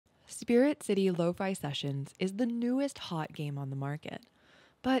Spirit City Lo-Fi Sessions is the newest hot game on the market.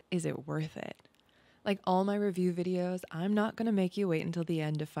 But is it worth it? Like all my review videos, I'm not going to make you wait until the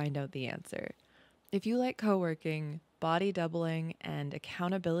end to find out the answer. If you like co-working, body doubling, and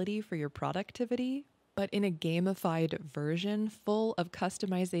accountability for your productivity, but in a gamified version full of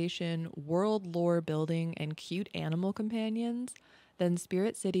customization, world lore building, and cute animal companions, then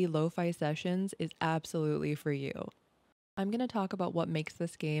Spirit City Lo-Fi Sessions is absolutely for you. I'm going to talk about what makes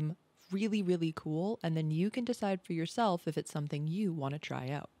this game really, really cool, and then you can decide for yourself if it's something you want to try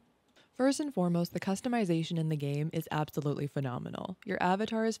out. First and foremost, the customization in the game is absolutely phenomenal. Your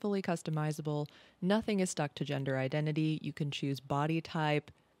avatar is fully customizable, nothing is stuck to gender identity, you can choose body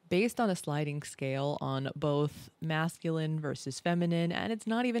type based on a sliding scale on both masculine versus feminine, and it's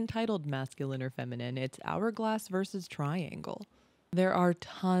not even titled masculine or feminine, it's hourglass versus triangle. There are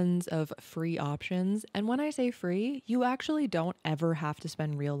tons of free options, and when I say free, you actually don't ever have to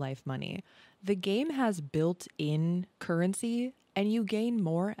spend real life money. The game has built-in currency, and you gain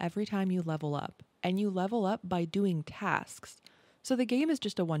more every time you level up, and you level up by doing tasks. So the game is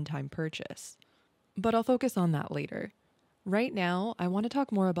just a one-time purchase. But I'll focus on that later. Right now, I want to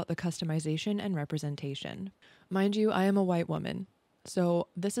talk more about the customization and representation. Mind you, I am a white woman, so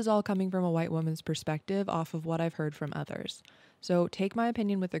this is all coming from a white woman's perspective off of what I've heard from others. So take my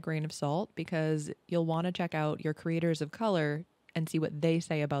opinion with a grain of salt because you'll want to check out your creators of color and see what they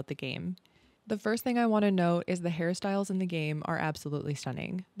say about the game. The first thing I want to note is the hairstyles in the game are absolutely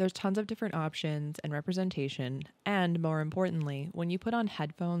stunning. There's tons of different options and representation, and more importantly, when you put on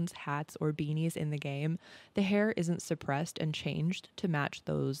headphones, hats, or beanies in the game, the hair isn't suppressed and changed to match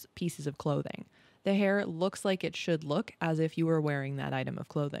those pieces of clothing. The hair looks like it should look as if you were wearing that item of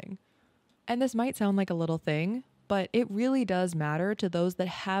clothing. And this might sound like a little thing, but it really does matter to those that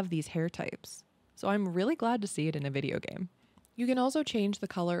have these hair types. So I'm really glad to see it in a video game. You can also change the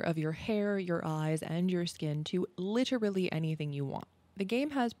color of your hair, your eyes, and your skin to literally anything you want. The game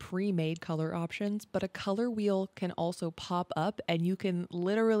has pre-made color options, but a color wheel can also pop up and you can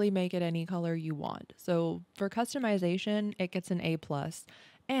literally make it any color you want. So for customization, it gets an A+,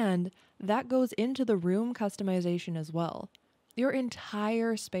 and that goes into the room customization as well. Your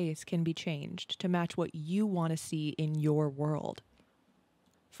entire space can be changed to match what you want to see in your world.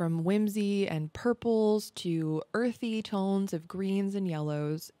 From whimsy and purples to earthy tones of greens and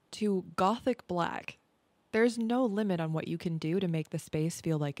yellows to gothic black, there's no limit on what you can do to make the space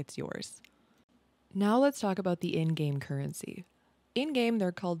feel like it's yours. Now let's talk about the in-game currency. In-game,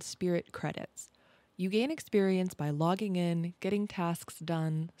 they're called spirit credits. You gain experience by logging in, getting tasks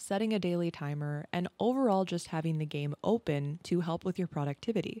done, setting a daily timer, and overall just having the game open to help with your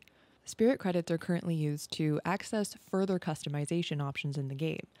productivity. Spirit credits are currently used to access further customization options in the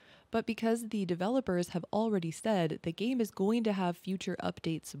game, but because the developers have already said the game is going to have future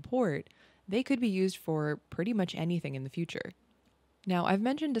update support, they could be used for pretty much anything in the future. Now, I've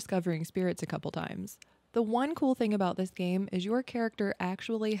mentioned discovering spirits a couple times. The one cool thing about this game is your character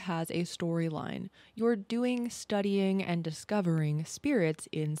actually has a storyline. You're doing, studying, and discovering spirits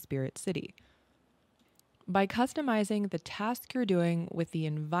in Spirit City. By customizing the task you're doing with the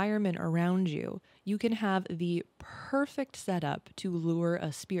environment around you, you can have the perfect setup to lure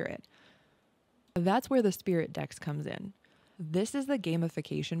a spirit. That's where the spirit dex comes in. This is the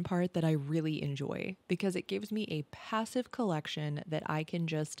gamification part that I really enjoy because it gives me a passive collection that I can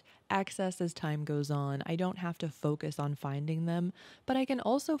just access as time goes on. I don't have to focus on finding them, but I can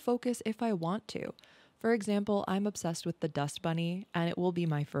also focus if I want to. For example, I'm obsessed with the dust bunny and it will be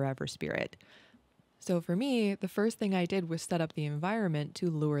my forever spirit. So for me, the first thing I did was set up the environment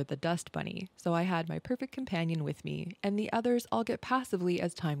to lure the dust bunny. So I had my perfect companion with me and the others I'll get passively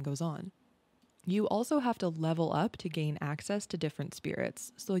as time goes on. You also have to level up to gain access to different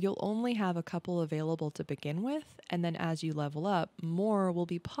spirits, so you'll only have a couple available to begin with, and then as you level up, more will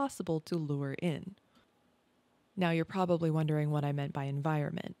be possible to lure in. Now you're probably wondering what I meant by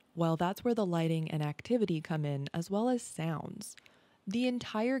environment. Well, that's where the lighting and activity come in, as well as sounds. The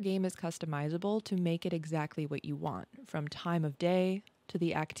entire game is customizable to make it exactly what you want, from time of day to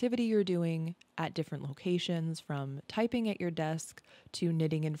the activity you're doing at different locations, from typing at your desk to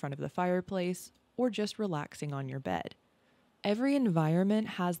knitting in front of the fireplace or just relaxing on your bed. Every environment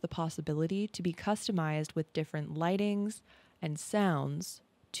has the possibility to be customized with different lightings and sounds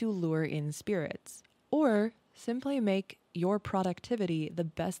to lure in spirits, or simply make your productivity the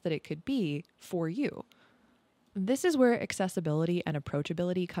best that it could be for you. This is where accessibility and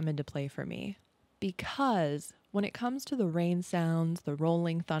approachability come into play for me, because when it comes to the rain sounds, the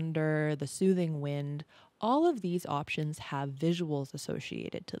rolling thunder, the soothing wind, all of these options have visuals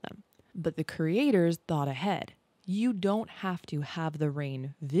associated to them. But the creators thought ahead. You don't have to have the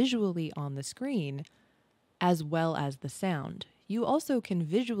rain visually on the screen as well as the sound. You also can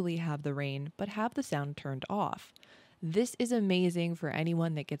visually have the rain, but have the sound turned off. This is amazing for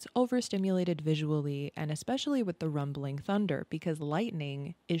anyone that gets overstimulated visually, and especially with the rumbling thunder, because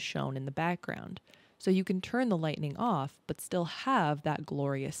lightning is shown in the background. So you can turn the lightning off, but still have that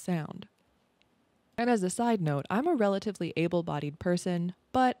glorious sound. And as a side note, I'm a relatively able-bodied person,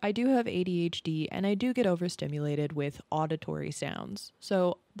 but I do have ADHD and I do get overstimulated with auditory sounds.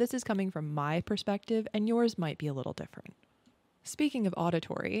 So this is coming from my perspective, and yours might be a little different. Speaking of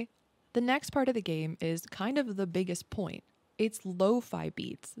auditory, the next part of the game is kind of the biggest point. It's lo-fi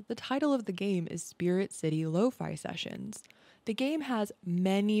beats. The title of the game is Spirit City Lo-Fi Sessions. The game has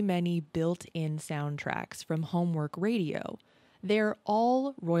many built-in soundtracks from Homework Radio. They're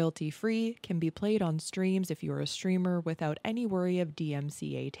all royalty-free, can be played on streams if you're a streamer without any worry of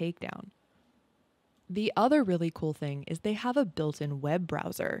DMCA takedown. The other really cool thing is they have a built-in web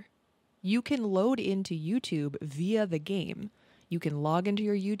browser. You can load into YouTube via the game. You can log into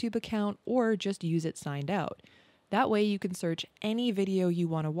your YouTube account or just use it signed out. That way you can search any video you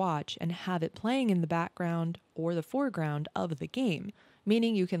want to watch and have it playing in the background or the foreground of the game,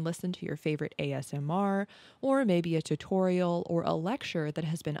 meaning you can listen to your favorite ASMR or maybe a tutorial or a lecture that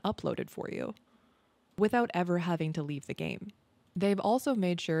has been uploaded for you without ever having to leave the game. They've also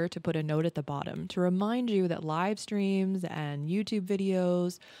made sure to put a note at the bottom to remind you that live streams and YouTube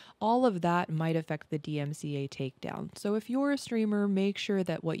videos, all of that might affect the DMCA takedown. So if you're a streamer, make sure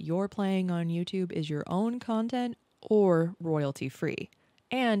that what you're playing on YouTube is your own content or royalty free.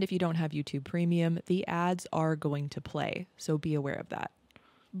 And if you don't have YouTube Premium, the ads are going to play, so be aware of that.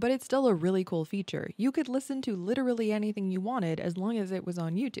 But it's still a really cool feature. You could listen to literally anything you wanted as long as it was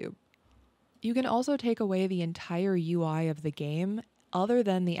on YouTube. You can also take away the entire UI of the game other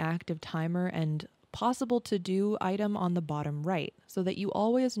than the active timer and possible to do item on the bottom right, so that you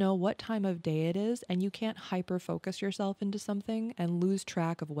always know what time of day it is and you can't hyper focus yourself into something and lose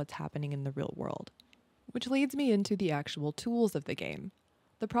track of what's happening in the real world. Which leads me into the actual tools of the game.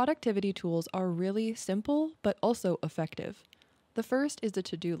 The productivity tools are really simple but also effective. The first is a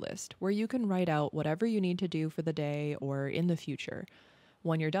to-do list where you can write out whatever you need to do for the day or in the future.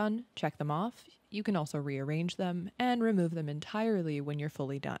 When you're done, check them off. You can also rearrange them and remove them entirely when you're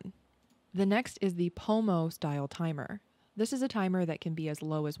fully done. The next is the POMO style timer. This is a timer that can be as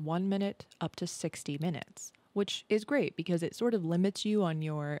low as 1 minute up to 60 minutes, which is great because it sort of limits you on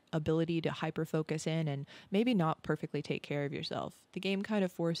your ability to hyper-focus in and maybe not perfectly take care of yourself. The game kind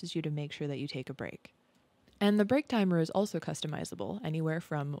of forces you to make sure that you take a break. And the break timer is also customizable, anywhere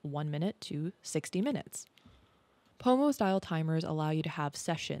from 1 minute to 60 minutes. POMO-style timers allow you to have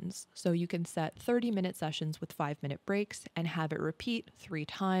sessions, so you can set 30-minute sessions with 5-minute breaks and have it repeat 3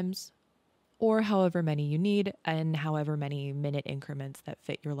 times, or however many you need, and however many minute increments that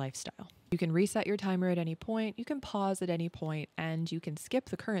fit your lifestyle. You can reset your timer at any point, you can pause at any point, and you can skip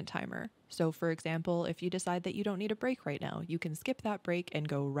the current timer. So for example, if you decide that you don't need a break right now, you can skip that break and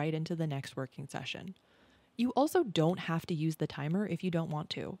go right into the next working session. You also don't have to use the timer if you don't want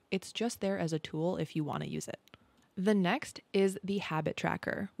to. It's just there as a tool if you want to use it. The next is the habit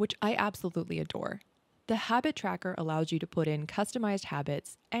tracker, which I absolutely adore. The habit tracker allows you to put in customized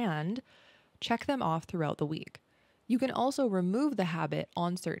habits and check them off throughout the week. You can also remove the habit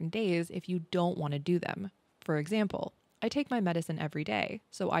on certain days if you don't want to do them. For example, I take my medicine every day,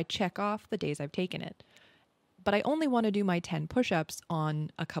 so I check off the days I've taken it. But I only want to do my 10 push-ups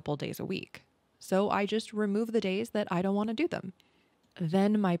on a couple days a week. So I just remove the days that I don't want to do them.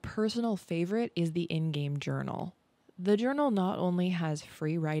 Then my personal favorite is the in-game journal. The journal not only has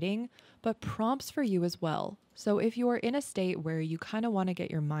free writing, but prompts for you as well. So if you are in a state where you kind of want to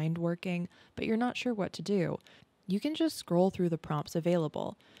get your mind working, but you're not sure what to do, you can just scroll through the prompts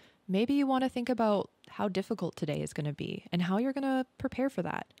available. Maybe you want to think about how difficult today is going to be and how you're going to prepare for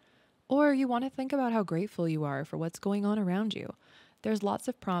that. Or you want to think about how grateful you are for what's going on around you. There's lots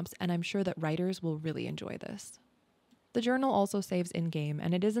of prompts, and I'm sure that writers will really enjoy this. The journal also saves in-game,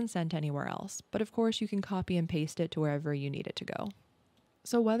 and it isn't sent anywhere else, but of course you can copy and paste it to wherever you need it to go.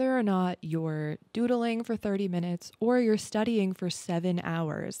 So whether or not you're doodling for 30 minutes or you're studying for 7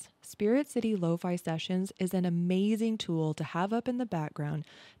 hours, Spirit City Lo-Fi Sessions is an amazing tool to have up in the background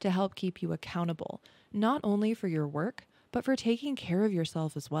to help keep you accountable, not only for your work, but for taking care of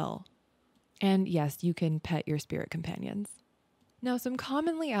yourself as well. And yes, you can pet your spirit companions. Now, some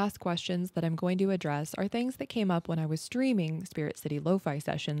commonly asked questions that I'm going to address are things that came up when I was streaming Spirit City Lo-Fi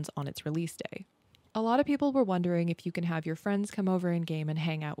Sessions on its release day. A lot of people were wondering if you can have your friends come over in game and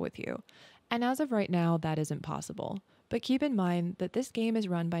hang out with you. And as of right now, that isn't possible. But keep in mind that this game is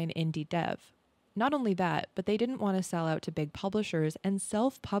run by an indie dev. Not only that, but they didn't want to sell out to big publishers and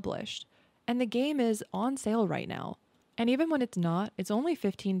self-published. And the game is on sale right now. And even when it's not, it's only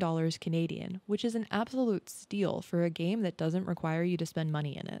 $15 Canadian, which is an absolute steal for a game that doesn't require you to spend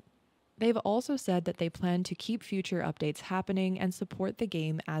money in it. They've also said that they plan to keep future updates happening and support the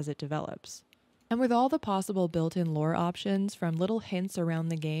game as it develops. And with all the possible built-in lore options, from little hints around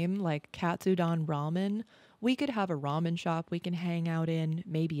the game like Katsudan Ramen, we could have a ramen shop we can hang out in,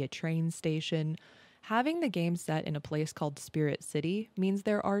 maybe a train station. Having the game set in a place called Spirit City means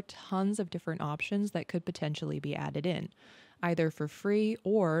there are tons of different options that could potentially be added in, either for free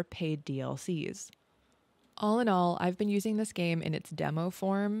or paid DLCs. All in all, I've been using this game in its demo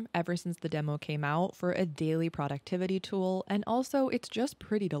form ever since the demo came out for a daily productivity tool, and also it's just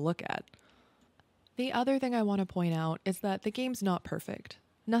pretty to look at. The other thing I want to point out is that the game's not perfect.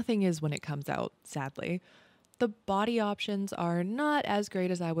 Nothing is when it comes out, sadly. The body options are not as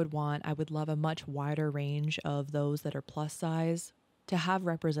great as I would want. I would love a much wider range of those that are plus size to have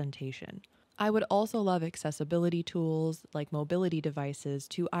representation. I would also love accessibility tools like mobility devices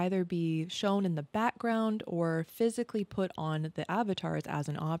to either be shown in the background or physically put on the avatars as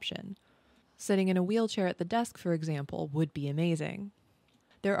an option. Sitting in a wheelchair at the desk, for example, would be amazing.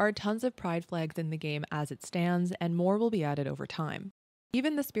 There are tons of pride flags in the game as it stands, and more will be added over time.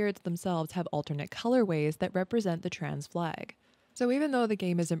 Even the spirits themselves have alternate colorways that represent the trans flag. So even though the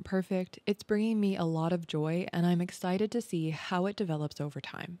game isn't perfect, it's bringing me a lot of joy, and I'm excited to see how it develops over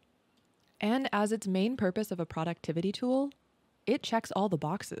time. And as its main purpose of a productivity tool, it checks all the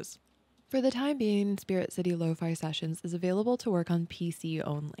boxes. For the time being, Spirit City Lo-Fi Sessions is available to work on PC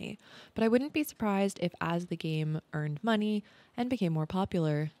only, but I wouldn't be surprised if as the game earned money and became more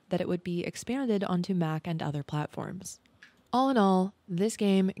popular, that it would be expanded onto Mac and other platforms. All in all, this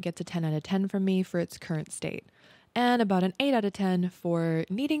game gets a 10 out of 10 from me for its current state, and about an 8 out of 10 for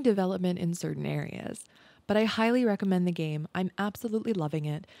needing development in certain areas. But I highly recommend the game, I'm absolutely loving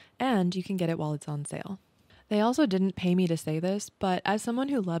it, and you can get it while it's on sale. They also didn't pay me to say this, but as someone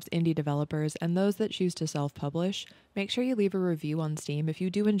who loves indie developers and those that choose to self-publish, make sure you leave a review on Steam if you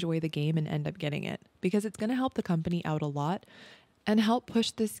do enjoy the game and end up getting it, because it's going to help the company out a lot and help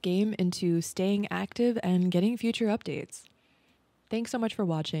push this game into staying active and getting future updates. Thanks so much for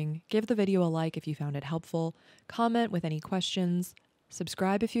watching. Give the video a like if you found it helpful, comment with any questions,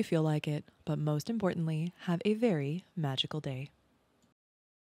 subscribe if you feel like it, but most importantly, have a very magical day.